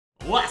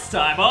Last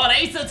time on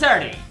Ace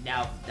Attorney.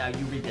 Now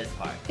you read this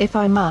part. If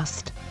I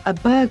must, a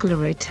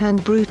burglary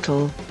turned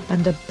brutal,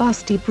 and a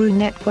busty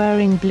brunette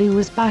wearing blue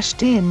was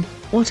bashed in.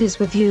 What is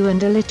with you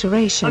and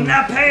alliteration? I'm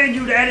not paying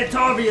you to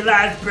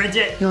editorialize,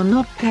 Bridget. You're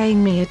not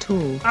paying me at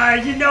all.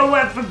 You know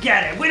what?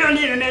 Forget it. We don't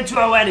need an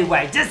intro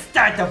anyway. Just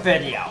start the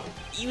video.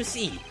 You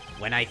see,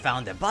 when I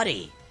found the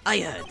body,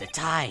 I heard the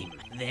time.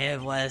 There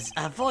was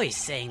a voice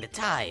saying the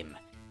time.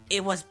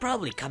 It was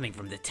probably coming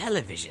from the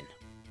television.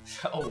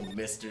 Oh,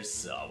 Mr.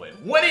 Sawin,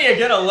 when are you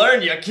gonna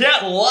learn you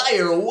can't lie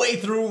your way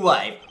through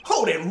life?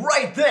 Hold it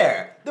right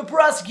there! The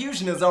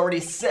prosecution has already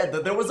said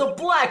that there was a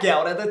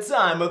blackout at the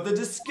time of the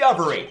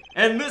discovery,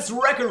 and this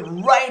record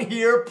right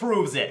here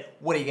proves it.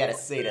 What do you gotta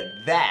say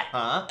to that,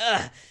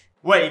 huh?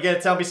 What, you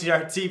gonna tell me your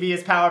TV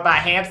is powered by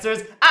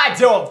hamsters? I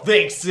don't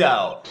think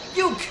so!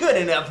 You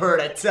couldn't have heard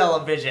a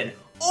television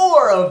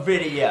or a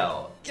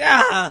video!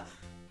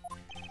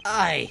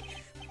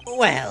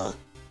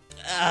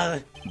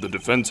 The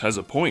defense has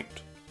a point.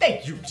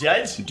 Thank you,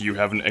 Judge. Do you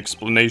have an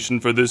explanation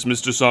for this,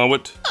 Mr.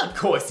 Sawit? Of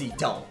course he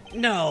don't.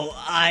 No,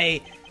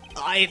 I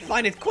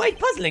find it quite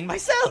puzzling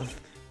myself.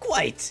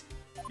 Quite.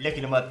 Look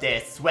at him up there,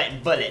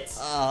 sweating bullets.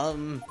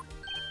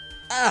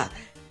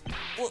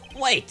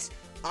 Wait,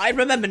 I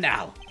remember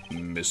now.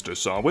 Mr.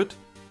 Sawit?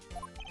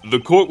 The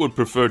court would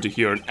prefer to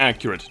hear an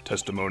accurate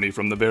testimony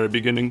from the very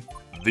beginning.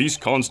 These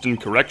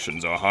constant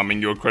corrections are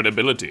harming your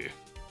credibility.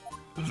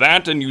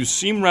 That and you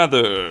seem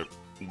rather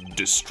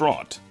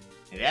distraught.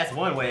 That's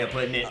one way of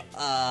putting it.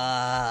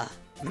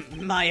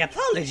 My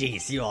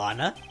apologies, Your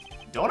Honor.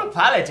 Don't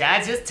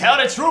apologize, just tell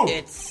the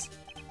truth.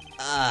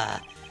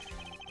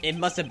 It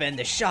must have been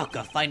the shock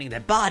of finding the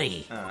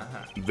body.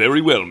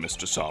 Very well,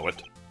 Mr.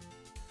 Sawit.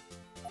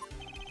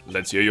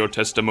 Let's hear your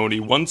testimony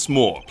once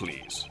more,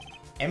 please.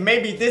 And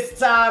maybe this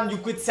time you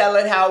could tell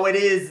it how it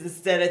is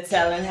instead of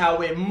telling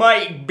how it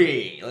might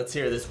be. Let's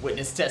hear this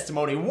witness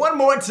testimony one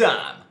more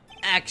time.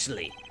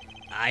 Actually,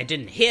 I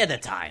didn't hear the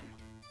time.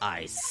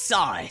 I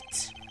saw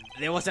it.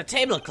 There was a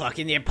table clock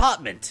in the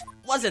apartment,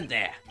 wasn't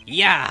there?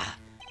 Yeah,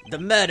 the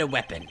murder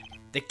weapon.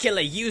 The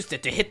killer used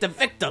it to hit the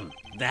victim.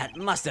 That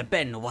must have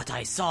been what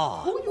I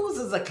saw. Who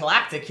uses a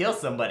clock to kill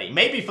somebody?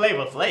 Maybe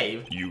Flavor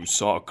Flav. You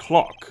saw a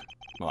clock.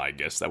 I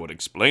guess that would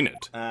explain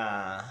it.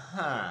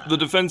 The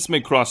defense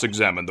may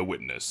cross-examine the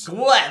witness.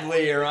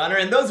 Gladly, Your Honor.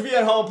 And those of you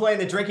at home playing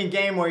the drinking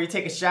game where you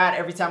take a shot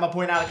every time I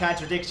point out a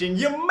contradiction,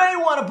 you may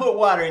want to put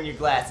water in your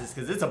glasses,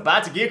 because it's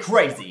about to get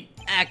crazy.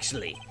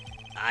 Actually,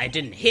 I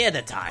didn't hear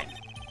the time.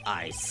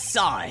 I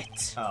saw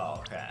it.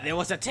 Okay. There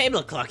was a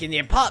table clock in the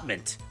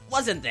apartment,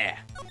 wasn't there?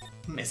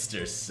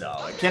 Mr.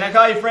 Solid. Can I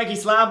call you Frankie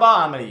Slimeball?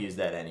 I'm gonna use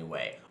that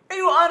anyway. Are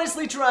you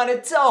honestly trying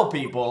to tell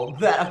people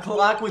that a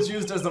clock was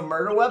used as a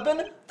murder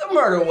weapon? The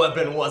murder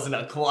weapon wasn't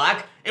a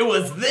clock. It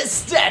was this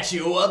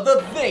statue of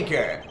the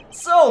thinker.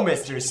 So,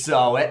 Mr.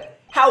 Sawit,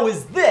 how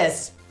is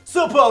this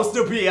supposed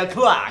to be a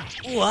clock?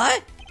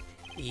 What?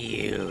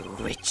 You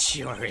with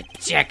your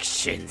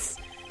objections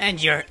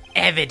and your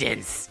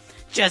evidence.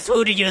 Just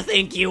who do you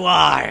think you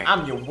are?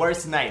 I'm your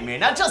worst nightmare.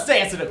 Now just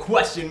answer the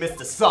question,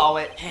 Mr.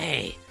 Sawit.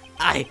 Hey,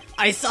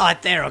 I saw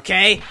it there,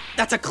 okay?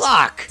 That's a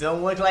clock.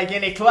 Don't look like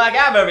any clock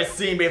I've ever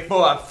seen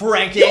before,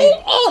 Frankie.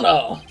 Your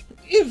Honor,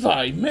 if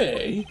I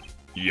may.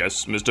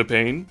 Yes, Mr.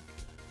 Payne?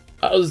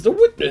 As the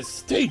witness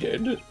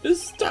stated, the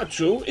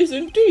statue is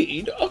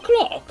indeed a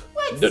clock.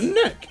 What? The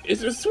neck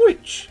is a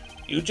switch.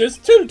 You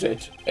just tilt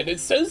it, and it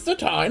says the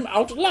time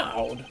out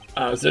loud.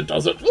 As it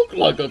doesn't look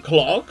like a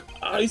clock,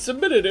 I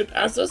submitted it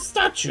as a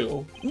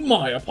statue.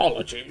 My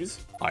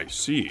apologies. I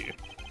see.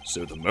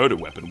 So the murder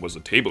weapon was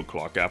a table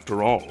clock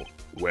after all.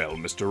 Well,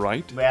 Mr.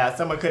 Wright? Well,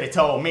 someone could have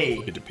told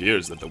me. It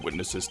appears that the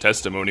witness's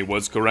testimony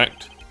was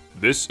correct.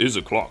 This is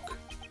a clock.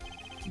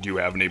 Do you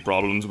have any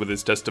problems with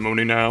his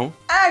testimony now?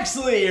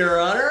 Actually, Your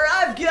Honor,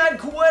 I've got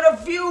quite a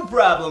few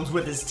problems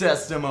with his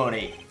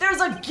testimony.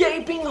 There's a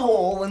gaping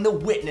hole in the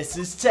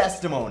witness's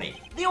testimony.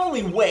 The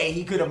only way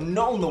he could have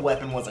known the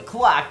weapon was a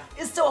clock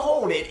is to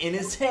hold it in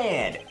his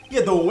hand.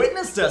 Yet the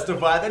witness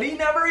testified that he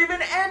never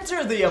even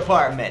entered the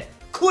apartment.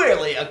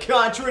 Clearly a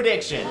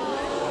contradiction.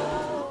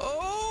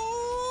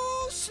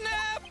 Oh,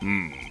 snap!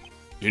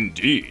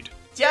 Indeed.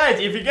 Judge,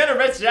 if you're gonna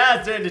rest your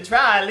eyes during the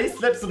trial, at least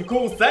slip some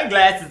cool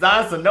sunglasses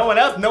on so no one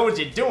else knows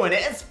you're doing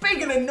it. And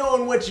speaking of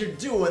knowing what you're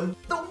doing,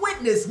 the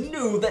witness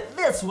knew that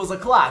this was a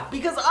clock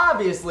because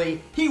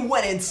obviously he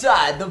went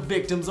inside the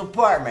victim's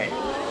apartment.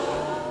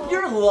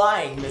 You're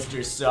lying,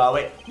 Mr.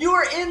 Sawit. You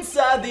were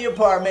inside the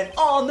apartment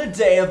on the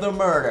day of the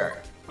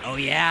murder. Oh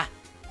yeah?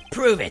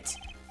 Prove it.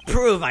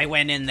 Prove I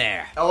went in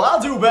there. Oh, I'll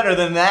do better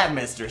than that,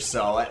 Mr.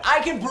 Sawit. I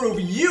can prove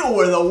you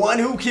were the one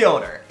who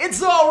killed her.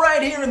 It's all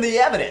right here in the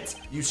evidence.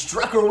 You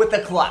struck her with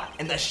the clock,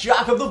 and the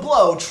shock of the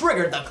blow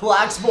triggered the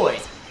clock's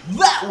voice.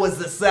 That was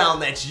the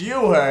sound that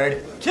you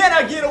heard. Can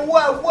I get a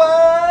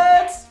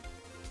what?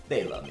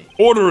 They love me.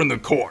 Order in the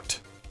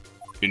court.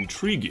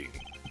 Intriguing.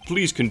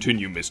 Please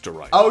continue, Mr.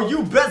 Wright. Oh,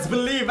 you best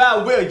believe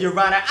I will, Your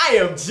Honor. I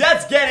am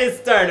just getting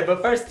started.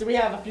 But first, do we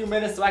have a few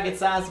minutes so I can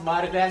sign some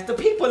autographs? The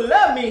people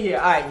love me here.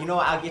 Alright, you know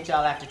what? I'll get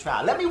y'all after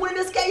trial. Let me win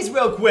this case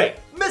real quick.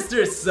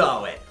 Mr.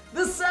 Sawit,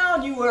 the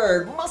sound you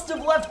heard must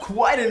have left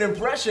quite an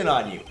impression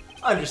on you.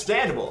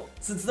 Understandable,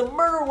 since the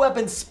murder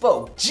weapon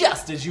spoke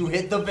just as you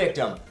hit the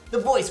victim.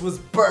 The voice was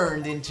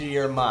burned into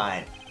your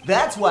mind.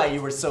 That's why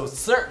you were so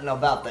certain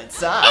about the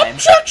time.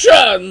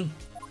 Objection!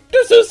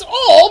 This is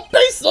all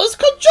baseless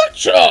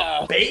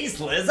conjecture!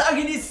 Baseless? How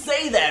can you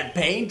say that,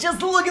 Payne?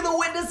 Just look at the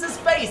witness's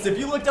face. If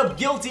you looked up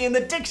guilty in the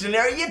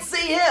dictionary, you'd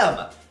see him.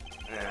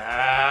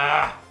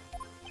 That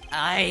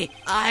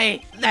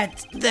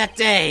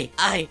day,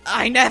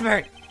 I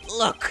never,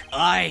 look,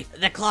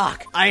 the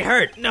clock, I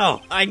heard, no,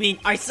 I mean,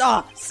 I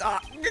saw.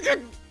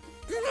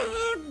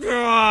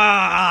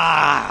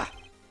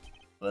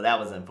 Well, that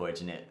was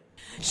unfortunate.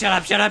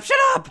 Shut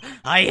up,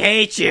 I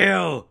hate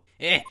you.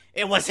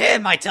 It was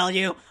him, I tell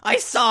you, I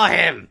saw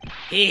him.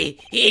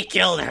 He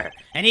killed her,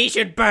 and he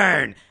should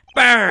burn,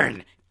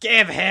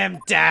 give him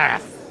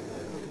death.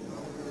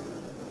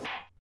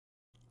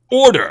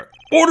 Order!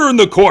 Order in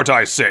the court,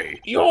 I say!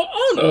 Your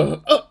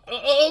Honor,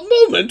 a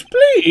moment,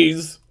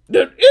 please.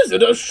 There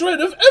isn't a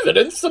shred of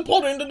evidence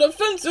supporting the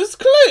defense's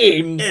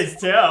claims.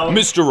 Estelle.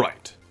 Mr.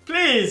 Wright.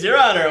 Please, Your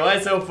Honor, why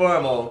so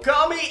formal?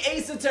 Call me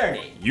Ace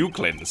Attorney. You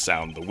claim the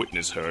sound the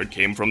witness heard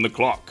came from the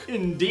clock.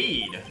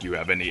 Indeed. Do you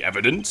have any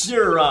evidence?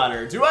 Your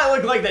Honor, do I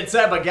look like the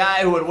type of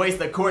guy who would waste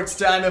the court's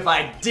time if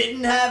I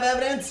didn't have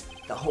evidence?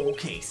 The whole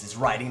case is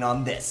riding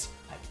on this.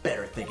 I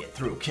better think it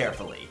through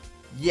carefully.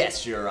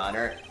 Yes, Your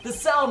Honor, the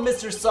sound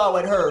Mr.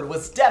 Sawit heard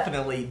was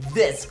definitely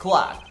this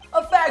clock.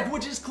 A fact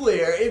which is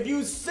clear if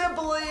you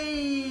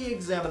simply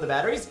examine the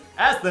batteries,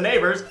 ask the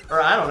neighbors,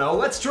 or I don't know,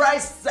 let's try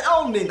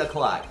sounding the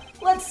clock.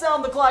 Let's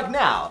sound the clock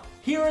now,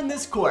 here in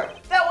this court.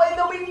 That way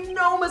there'll be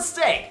no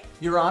mistake.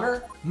 Your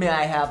Honor, may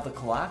I have the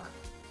clock?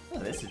 Oh,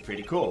 this is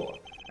pretty cool.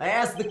 I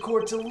ask the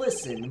court to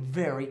listen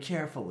very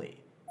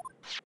carefully.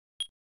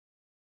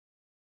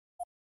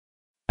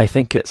 I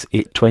think it's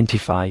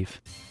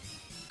 8:25.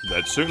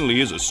 That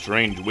certainly is a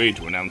strange way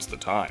to announce the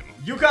time.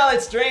 You call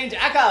it strange?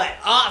 I call it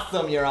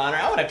awesome, Your Honor.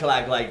 I want a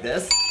clock like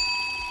this.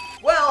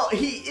 Well,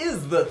 he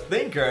is the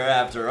thinker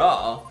after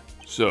all.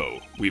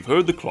 So, we've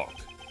heard the clock.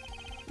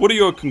 What are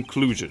your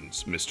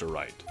conclusions, Mr.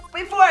 Wright?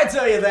 Before I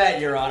tell you that,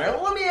 Your Honor,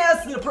 let me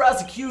ask the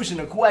prosecution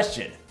a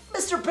question.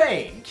 Mr.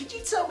 Payne, could you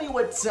tell me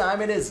what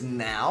time it is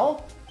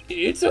now?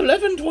 It's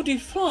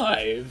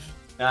 11:25.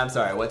 I'm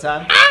sorry, what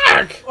time?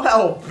 Ack!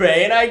 Well,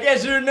 Payne, I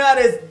guess you're not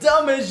as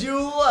dumb as you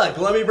look.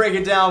 Let me break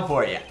it down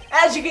for you.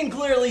 As you can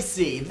clearly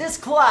see, this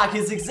clock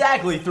is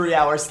exactly 3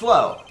 hours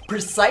slow.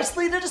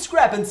 Precisely the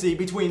discrepancy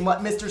between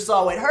what Mr.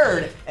 Sawit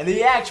heard and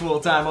the actual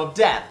time of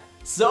death.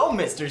 So,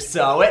 Mr.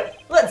 Sawit,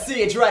 let's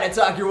see you try to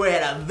talk your way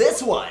out of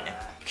this one.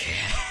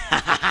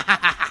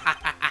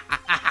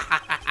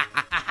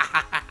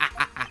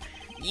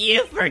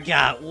 You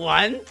forgot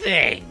one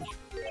thing.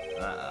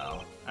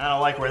 Uh-oh. I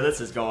don't like where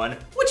this is going.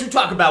 What you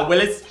talk about,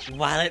 Willis?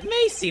 While it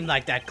may seem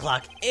like that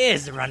clock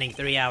is running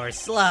 3 hours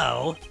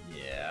slow,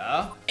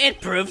 Yeah? it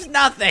proves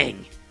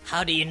nothing.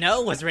 How do you know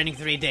it was running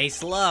 3 days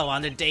slow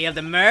on the day of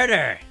the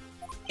murder?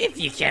 If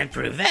you can't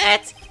prove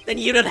that, then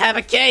you don't have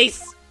a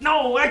case.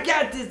 No, I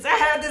got this. I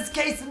had this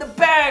case in the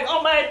bag.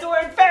 Oh my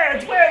adoring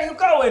fans, where are you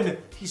going?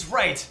 He's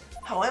right.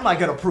 How am I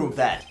gonna prove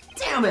that?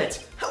 Damn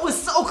it! I was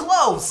so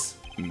close!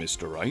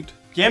 Mr. Wright?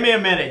 Give me a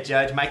minute,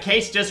 Judge. My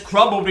case just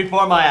crumbled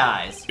before my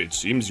eyes. It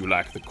seems you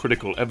lack the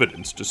critical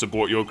evidence to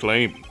support your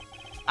claim.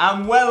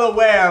 I'm well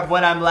aware of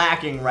what I'm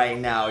lacking right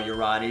now,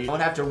 Your Honor. You don't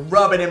have to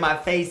rub it in my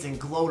face and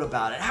gloat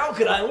about it. How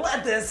could I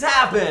let this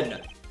happen?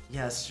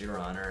 Yes, Your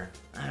Honor.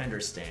 I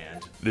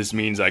understand. This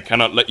means I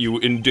cannot let you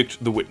indict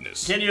the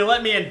witness. Can you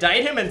let me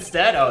indict him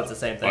instead? Oh, it's the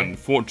same thing.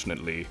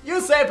 Unfortunately, You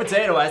say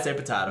potato, I say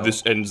potato.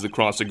 this ends the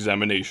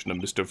cross-examination of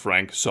Mr.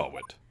 Frank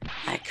Sawit.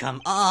 I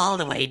come all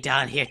the way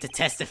down here to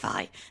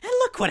testify, and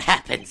look what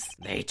happens.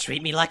 They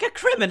treat me like a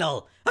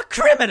criminal. A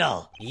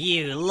criminal!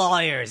 You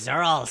lawyers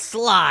are all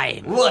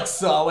slime. Look,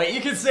 Sawit,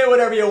 you can say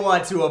whatever you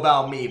want to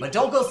about me, but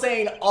don't go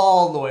saying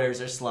all lawyers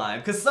are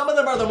slime, because some of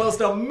them are the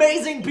most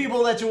amazing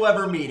people that you'll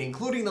ever meet,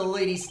 including the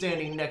lady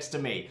standing next to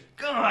me.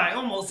 God, I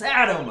almost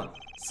had him.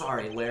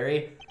 Sorry,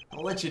 Larry.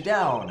 I'll let you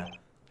down.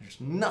 There's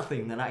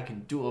nothing that I can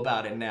do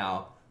about it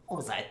now. What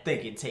was I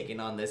thinking taking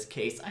on this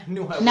case? I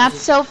knew I Not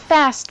wasn't... so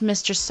fast,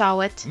 Mr.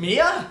 Sawit.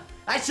 Mia?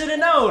 I should have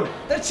known.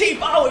 The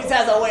chief always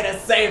has a way to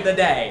save the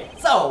day.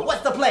 So,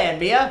 what's the plan,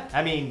 Mia?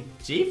 I mean,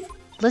 Chief?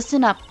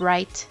 Listen up,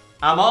 Wright.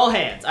 I'm all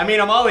hands.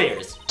 I'm all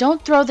ears.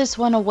 Don't throw this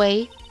one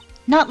away.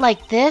 Not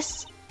like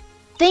this.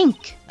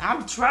 Think.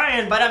 I'm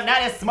trying, but I'm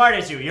not as smart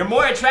as you. You're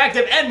more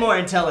attractive and more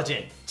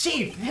intelligent.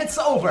 Chief, it's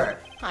over.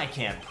 I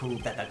can't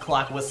prove that the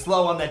clock was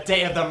slow on the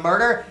day of the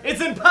murder.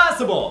 It's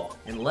impossible.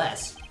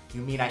 Unless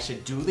you mean I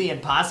should do the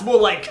impossible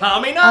like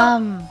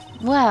Kamina?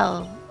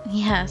 Well,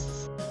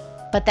 yes.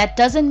 But that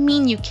doesn't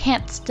mean you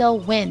can't still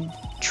win.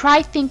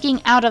 Try thinking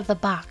out of the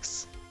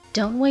box.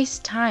 Don't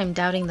waste time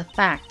doubting the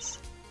facts.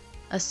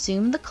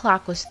 Assume the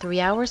clock was 3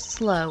 hours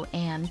slow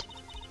and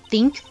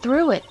think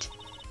through it.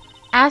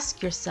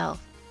 Ask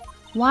yourself,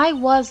 why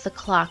was the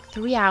clock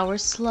 3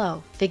 hours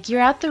slow? Figure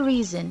out the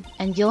reason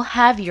and you'll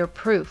have your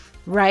proof.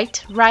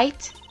 Right?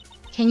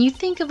 Can you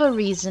think of a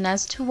reason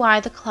as to why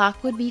the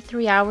clock would be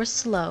 3 hours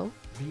slow?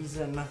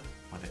 Reason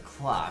why the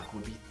clock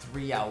would be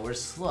 3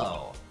 hours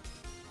slow.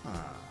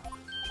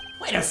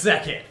 Wait a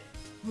second!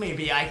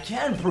 Maybe I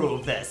can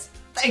prove this!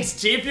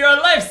 Thanks, Chief, you're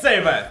a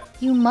lifesaver!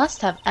 You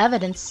must have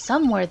evidence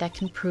somewhere that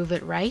can prove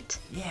it, right?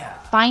 Yeah.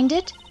 Find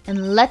it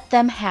and let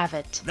them have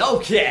it.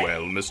 Okay!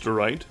 Well, Mr.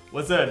 Wright,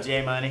 What's up,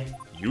 J-Money?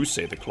 you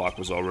say the clock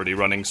was already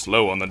running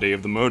slow on the day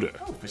of the murder.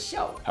 Oh, for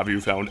sure. Have you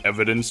found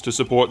evidence to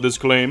support this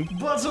claim?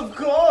 But of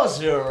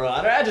course, Your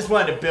Honor. I just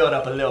wanted to build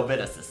up a little bit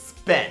of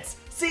suspense.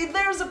 See,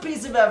 there's a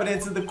piece of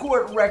evidence in the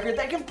court record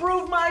that can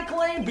prove my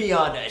claim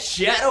beyond a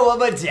shadow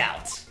of a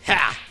doubt.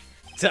 Ha!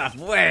 Tough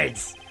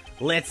words.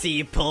 Let's see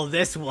you pull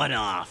this one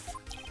off.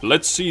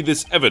 Let's see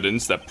this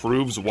evidence that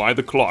proves why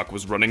the clock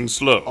was running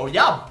slow. Oh,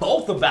 y'all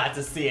both about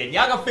to see it.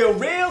 Y'all gonna feel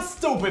real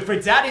stupid for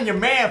doubting your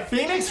man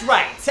Phoenix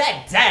Wright.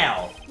 Tag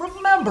down.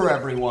 Remember,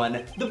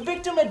 everyone, the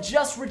victim had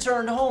just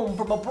returned home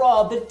from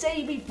abroad the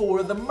day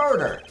before the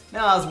murder.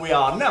 Now, as we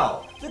all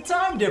know, the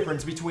time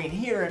difference between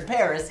here and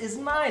Paris is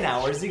 9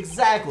 hours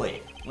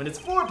exactly. When it's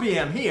 4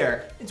 p.m.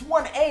 here, it's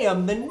 1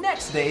 a.m. the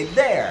next day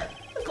there.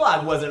 The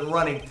clock wasn't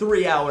running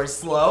 3 hours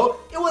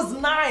slow, it was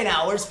 9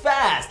 hours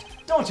fast.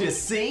 Don't you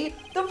see?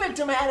 The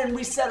victim hadn't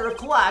reset her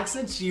clock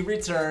since she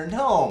returned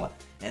home.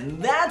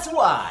 And that's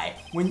why,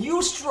 when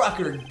you struck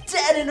her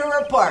dead in her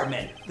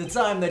apartment, the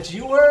time that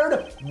you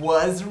heard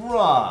was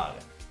wrong.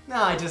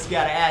 Now I just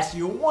gotta ask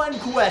you one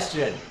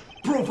question.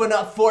 Proof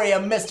enough for you,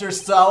 Mr.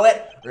 Saw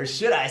It? Or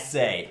should I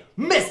say,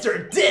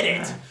 Mr. Did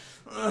It?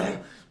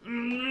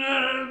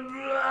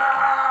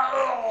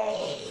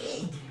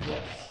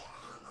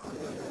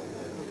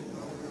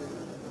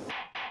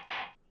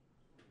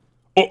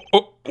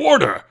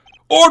 Order!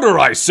 Order,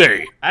 I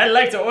say! I'd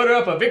like to order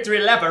up a victory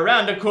lap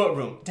around the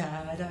courtroom.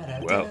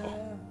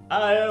 Well,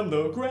 I am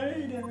the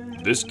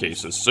greatest. this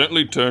case has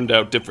certainly turned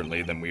out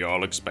differently than we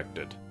all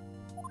expected.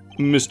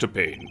 Mr.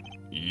 Payne,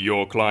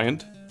 your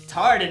client?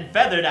 Tarred and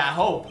feathered, I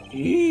hope.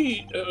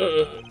 He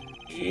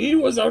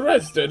was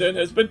arrested and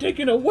has been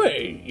taken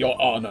away,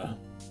 Your Honor.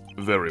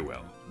 Very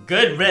well.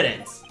 Good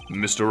riddance.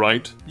 Mr.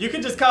 Wright? You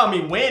can just call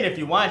me Win if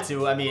you want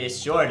to. I mean, it's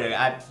shorter.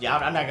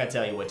 I'm not gonna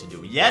tell you what to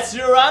do. Yes,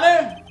 Your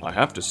Honor? I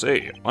have to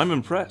say, I'm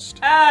impressed.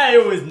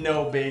 It was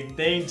no big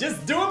thing.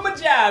 Just doing my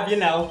job, you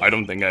know. I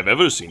don't think I've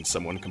ever seen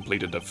someone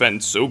complete a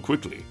defense so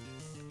quickly.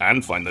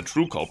 And find the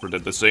true culprit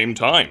at the same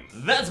time.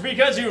 That's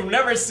because you've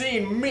never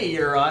seen me,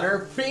 Your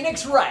Honor.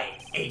 Phoenix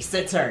Wright, Ace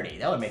Attorney.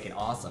 That would make an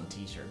awesome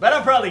t-shirt. But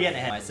I'm probably getting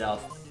ahead of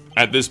myself.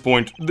 At this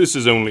point, this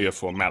is only a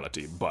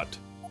formality, but...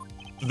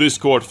 this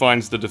court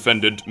finds the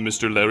defendant,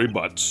 Mr. Larry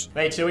Butts.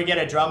 Wait, should we get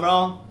a drum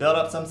roll? Build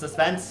up some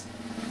suspense?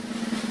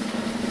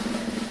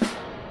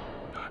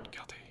 Not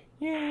guilty.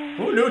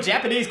 Who knew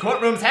Japanese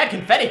courtrooms had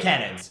confetti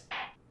cannons?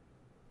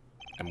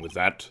 And with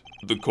that,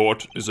 the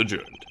court is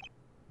adjourned.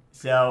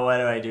 So what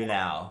do I do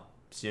now?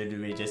 Should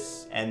we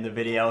just end the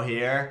video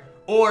here?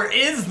 Or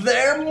is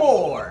there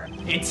more?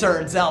 It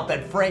turns out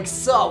that Frank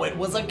Saw It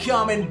was a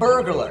common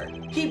burglar.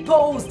 He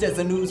posed as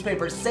a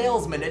newspaper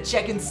salesman to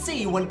check and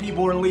see when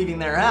people were leaving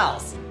their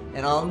house.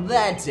 And on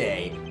that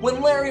day,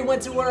 when Larry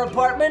went to her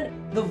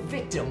apartment, the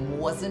victim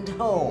wasn't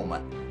home.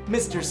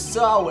 Mr.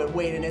 Saw It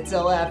waited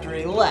until after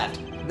he left.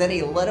 Then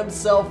he let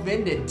himself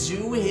in to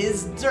do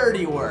his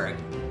dirty work.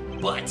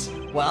 But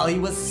while he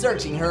was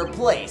searching her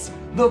place,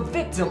 the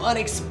victim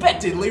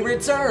unexpectedly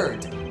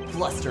returned.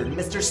 Flustered,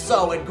 Mr.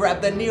 Saw It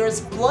grabbed the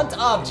nearest blunt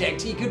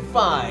object he could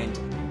find.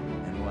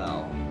 And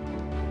well,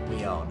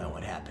 we all know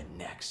what happened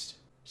next.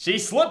 She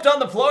slipped on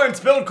the floor and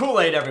spilled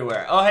Kool-Aid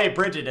everywhere. Oh hey,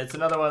 Bridget, it's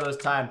another one of those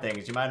time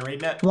things. You mind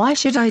reading it? Why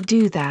should I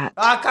do that?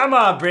 Oh, come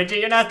on, Bridget.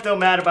 You're not still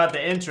mad about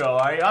the intro,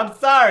 are you? I'm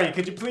sorry.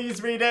 Could you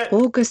please read it?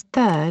 August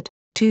 3rd,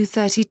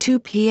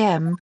 2:32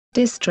 p.m.,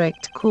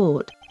 District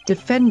Court,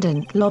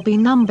 Defendant Lobby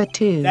Number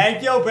 2.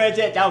 Thank you,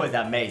 Bridget. That was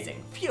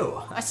amazing.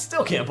 Phew, I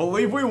still can't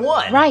believe we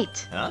won.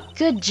 Right. Huh?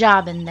 Good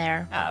job in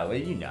there. Well,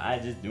 you know, I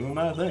just doing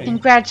my thing.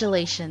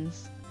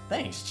 Congratulations.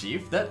 Thanks,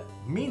 Chief. That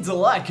means a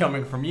lot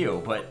coming from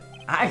you, but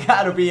I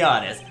gotta be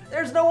honest.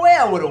 There's no way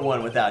I would have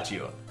won without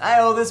you. I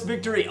owe this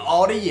victory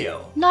all to you.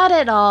 Not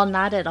at all,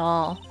 not at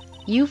all.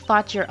 You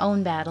fought your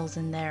own battles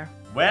in there.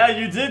 Well,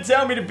 you did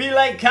tell me to be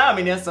like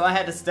communists, so I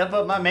had to step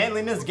up my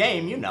manliness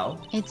game, you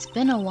know. It's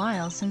been a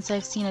while since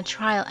I've seen a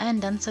trial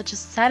end on such a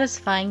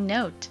satisfying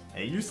note.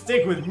 Hey, you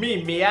stick with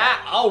me. I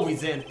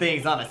always end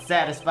things on a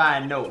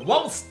satisfying note.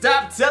 Won't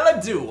stop till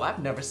I do.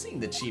 I've never seen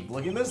the Chief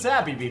looking this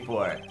happy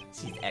before.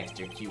 She's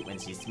extra cute when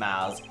she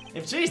smiles.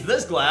 If she's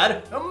this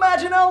glad,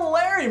 imagine how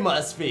Larry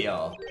must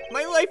feel.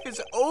 My life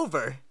is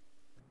over.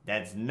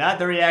 That's not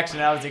the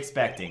reaction I was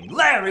expecting.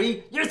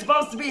 Larry, you're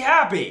supposed to be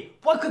happy.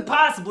 What could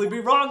possibly be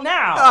wrong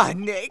now?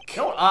 Nick.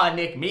 Don't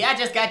Nick me. I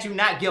just got you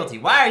not guilty.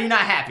 Why are you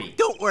not happy?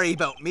 Don't worry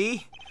about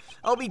me.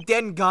 I'll be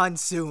dead and gone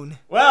soon.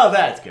 Well,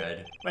 that's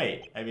good.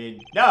 Wait,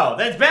 no,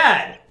 that's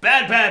bad.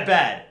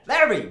 Bad.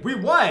 Larry, we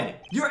won.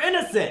 You're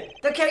innocent.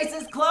 The case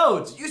is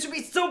closed. You should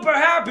be super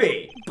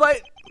happy.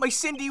 But my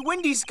Cindy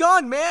Windy's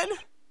gone, man.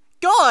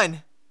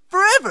 Gone.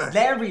 Forever.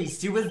 Larry,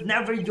 she was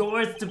never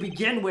yours to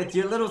begin with.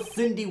 Your little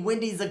Cindy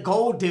Windy's a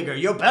gold digger.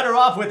 You're better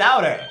off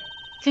without her.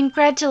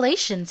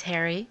 Congratulations,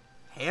 Harry.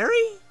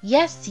 Harry?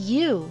 Yes,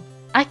 you.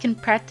 I can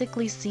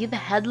practically see the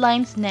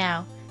headlines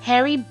now.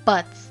 Harry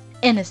Butts,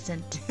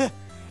 innocent.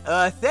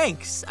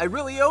 Thanks. I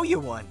really owe you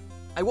one.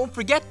 I won't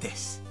forget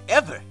this.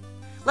 Ever.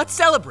 Let's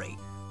celebrate.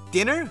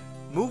 Dinner?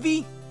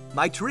 Movie?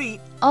 My treat.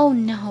 Oh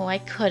no, I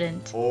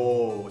couldn't.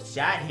 Oh,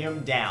 shut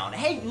him down.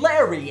 Hey,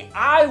 Larry,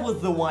 I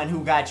was the one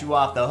who got you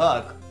off the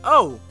hook.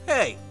 Oh,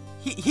 hey.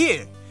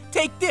 Here.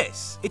 Take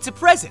this. It's a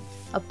present.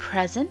 A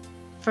present?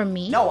 For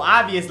me? No,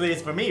 obviously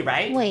it's for me,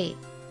 right? Wait,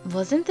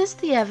 wasn't this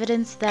the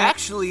evidence that...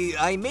 Actually,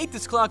 I made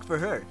this clock for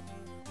her.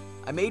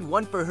 I made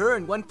one for her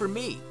and one for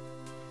me.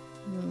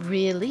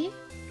 Really?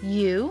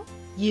 You?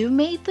 You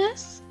made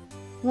this?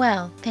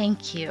 Well,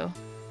 thank you.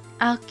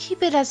 I'll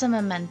keep it as a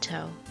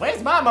memento.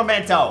 Where's my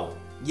memento?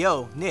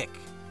 Yo, Nick.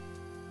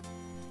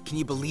 Can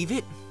you believe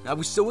it? I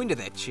was so into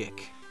that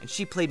chick, and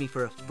she played me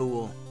for a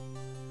fool.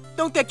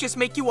 Don't that just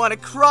make you want to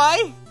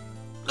cry?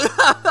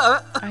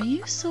 Are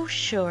you so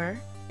sure?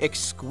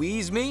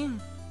 Excuse me?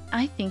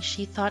 I think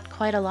she thought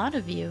quite a lot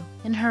of you,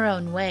 in her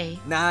own way.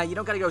 Nah, you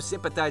don't gotta go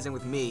sympathizing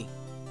with me.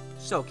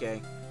 It's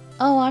okay.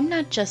 Oh, I'm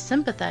not just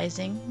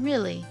sympathizing,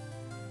 really.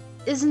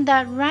 Isn't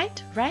that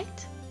right?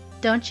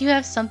 Don't you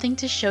have something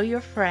to show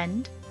your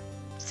friend?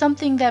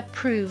 Something that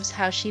proves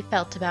how she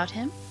felt about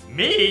him?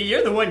 Me?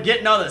 You're the one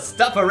getting all the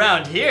stuff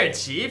around here,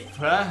 Chief.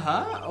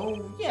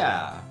 Oh,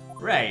 yeah.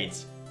 Right.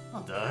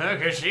 What the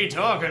heck is she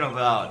talking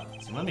about?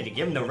 You want me to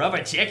give him the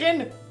rubber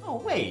chicken?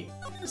 Oh, wait.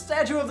 The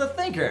statue of the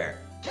thinker.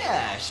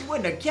 Yeah, she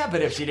wouldn't have kept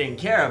it if she didn't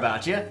care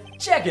about you.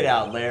 Check it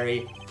out,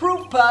 Larry.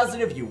 Proof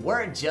positive you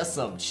weren't just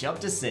some chump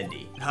to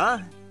Cindy. Huh?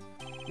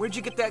 Where'd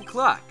you get that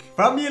clock?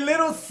 From your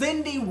little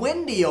Cindy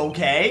Windy,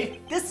 okay?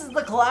 This is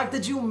the clock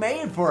that you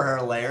made for her,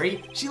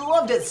 Larry. She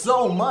loved it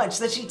so much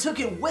that she took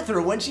it with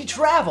her when she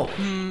traveled.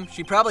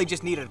 She probably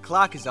just needed a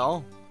clock is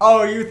all.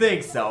 Oh, you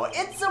think so?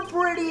 It's a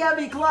pretty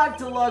heavy clock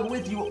to lug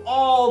with you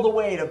all the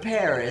way to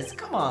Paris.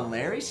 Come on,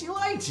 Larry, she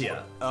liked you.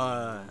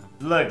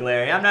 Look,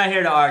 Larry, I'm not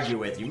here to argue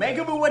with you. Make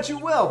of it what you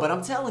will, but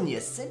I'm telling you,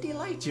 Cindy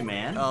liked you,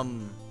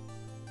 man.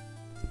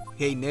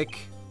 Hey, Nick.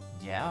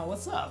 Yeah,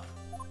 what's up?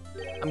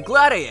 I'm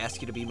glad I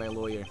asked you to be my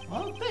lawyer.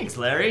 Well, thanks,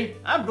 Larry.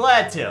 I'm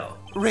glad to.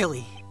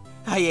 Really?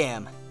 I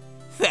am.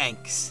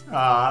 Thanks.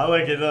 Aw,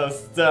 look at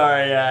those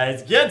starry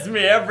eyes. Gets me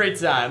every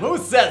time. Who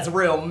says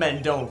real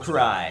men don't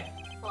cry?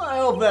 Well, I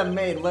hope that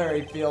made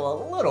Larry feel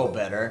a little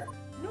better.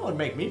 You know what would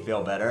make me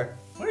feel better?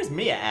 Where's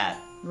Mia at?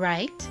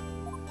 Right?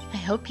 I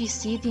hope you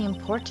see the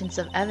importance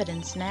of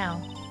evidence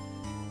now.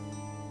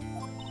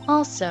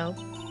 Also,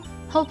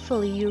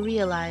 hopefully you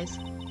realize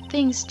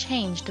things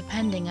change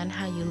depending on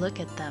how you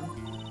look at them.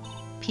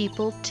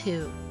 People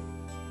too.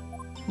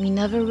 We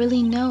never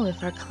really know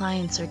if our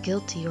clients are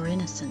guilty or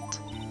innocent.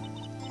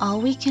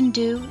 All we can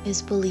do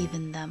is believe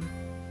in them.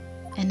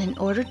 And in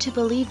order to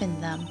believe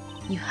in them,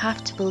 you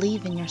have to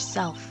believe in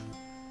yourself.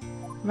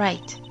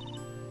 Right.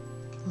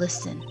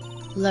 Listen,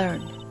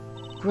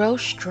 learn, grow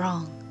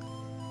strong.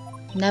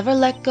 Never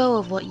let go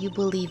of what you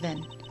believe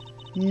in.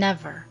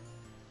 Never.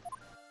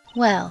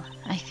 Well,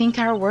 I think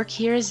our work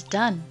here is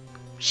done.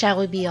 Shall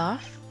we be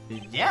off?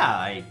 Yeah,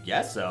 I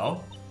guess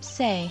so.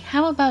 Say,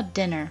 how about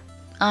dinner?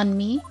 On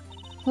me?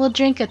 We'll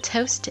drink a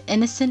toast to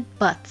innocent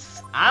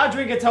butts. I'll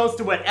drink a toast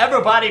to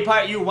whatever body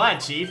part you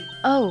want, Chief.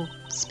 Oh,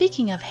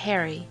 speaking of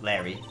Harry.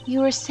 Larry.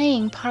 You were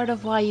saying part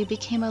of why you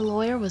became a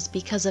lawyer was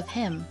because of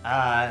him.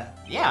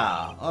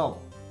 Yeah.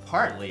 Well,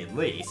 partly at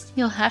least.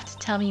 You'll have to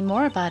tell me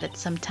more about it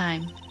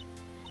sometime.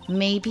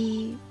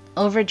 Maybe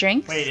over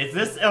drinks? Wait, is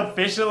this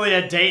officially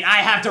a date? I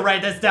have to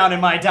write this down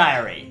in my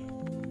diary.